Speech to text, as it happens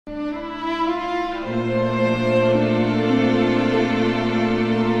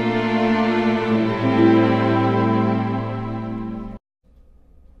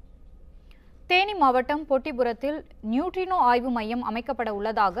தேனி மாவட்டம் பொட்டிபுரத்தில் நியூட்ரினோ ஆய்வு மையம் அமைக்கப்பட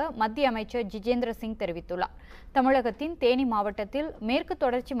உள்ளதாக மத்திய அமைச்சர் ஜிதேந்திர சிங் தெரிவித்துள்ளார். தமிழகத்தின் தேனி மாவட்டத்தில் மேற்கு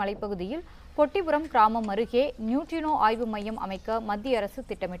தொடர்ச்சி மலைப்பகுதியில் பொட்டிபுரம் கிராமம் அருகே நியூட்ரினோ ஆய்வு மையம் அமைக்க மத்திய அரசு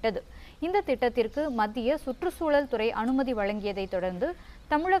திட்டமிட்டது. இந்த திட்டத்திற்கு மத்திய சுற்றுச்சூழல் துறை அனுமதி வழங்கியதை தொடர்ந்து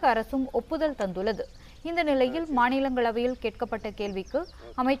தமிழக அரசும் ஒப்புதல் தந்துள்ளது. இந்த நிலையில் மாநிலங்களவையில் கேட்கப்பட்ட கேள்விக்கு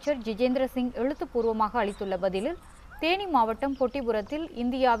அமைச்சர் ஜிதேந்திர சிங் எழுத்துப்பூர்வமாக அளித்துள்ள பதிலில், தேனி மாவட்டம் பொட்டிபுரத்தில்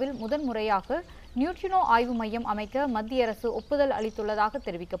இந்தியாவில் முதன்முறையாக நியூட்ரினோ ஆய்வு மையம் அமைக்க மத்திய அரசு ஒப்புதல் அளித்துள்ளதாக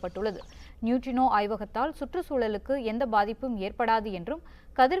தெரிவிக்கப்பட்டுள்ளது. நியூட்ரினோ ஆய்வகத்தால் சுற்றுச்சூழலுக்கு எந்த பாதிப்பும் ஏற்படாது என்றும்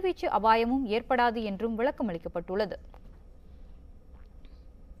கதிர்வீச்சு அபாயமும் ஏற்படாது என்றும் விளக்கம் அளிக்கப்பட்டுள்ளது.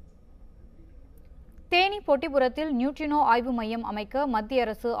 தேனி பொட்டிபுரத்தில் நியூட்ரினோ ஆய்வு மையம் அமைக்க மத்திய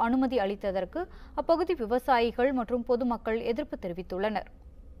அரசு அனுமதி அளித்ததற்கு அப்பகுதி விவசாயிகள் மற்றும் பொதுமக்கள் எதிர்ப்பு தெரிவித்துள்ளனர்.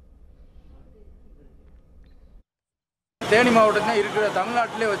 தேனி மாவட்டத்தில் இருக்கிற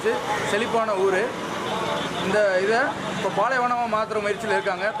தமிழ்நாட்டிலே வச்சு செழிப்பான ஊர். இந்த இதை இப்போ பாலைவனமாக மாற்றுற முயற்சியில்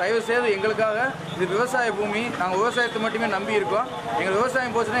இருக்காங்க. தயவுசெய்து எங்களுக்காக இது விவசாய பூமி, நாங்கள் விவசாயத்தை மட்டுமே நம்பி இருக்கோம். எங்கள்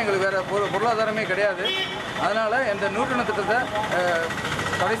விவசாயம் போச்சுன்னா எங்களுக்கு வேறு பொருளாதாரமே கிடையாது. அதனால் இந்த நியூட்ரினோ திட்டத்தை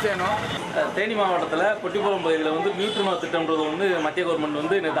தடை செய்யணும். தேனி மாவட்டத்தில் பொட்டிபுரம் பகுதியில் நியூட்ரினோ திட்டம்ன்றது மத்திய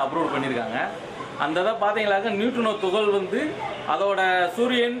கவர்மெண்ட் நேற்று அப்ரூவ் பண்ணியிருக்காங்க. அந்த இதை பார்த்தீங்கன்னாக்க நியூட்ரினோ துகள் அதோட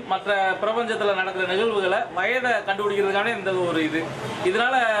சூரியன் மற்ற பிரபஞ்சத்தில் நடக்கிற நிகழ்வுகளை வயதை கண்டுபிடிக்கிறதுக்கான இந்த ஒரு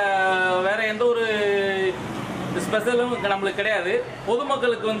இதனால வேற எந்த ஒரு ஸ்பெஷலும் நம்மளுக்கு கிடையாது.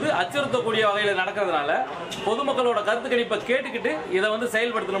 பொதுமக்களுக்கு அச்சுறுத்தக்கூடிய வகையில் நடக்கிறதுனால பொதுமக்களோட கருத்து கணிப்பை கேட்டுக்கிட்டு இதை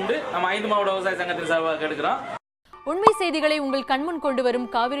செயல்படுத்தணும்னு நம்ம 5 மாவட்ட விவசாய சங்கத்தின் சார்பாக கேட்கிறோம். உண்மை செய்திகளை உங்கள் கண்முன் கொண்டு வரும்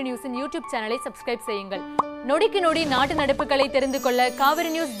காவிரி நியூஸின் யூடியூப் சேனலை சப்ஸ்கிரைப் செய்யுங்கள். நொடிக்கு நொடி நாட்டு நடப்புகளை தெரிந்து கொள்ள காவிரி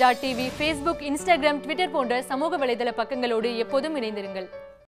நியூஸ்.tv, Facebook, Instagram, Twitter போன்ற சமூக வலைதள பக்கங்களோடு எப்போதும் இணைந்திருங்கள்.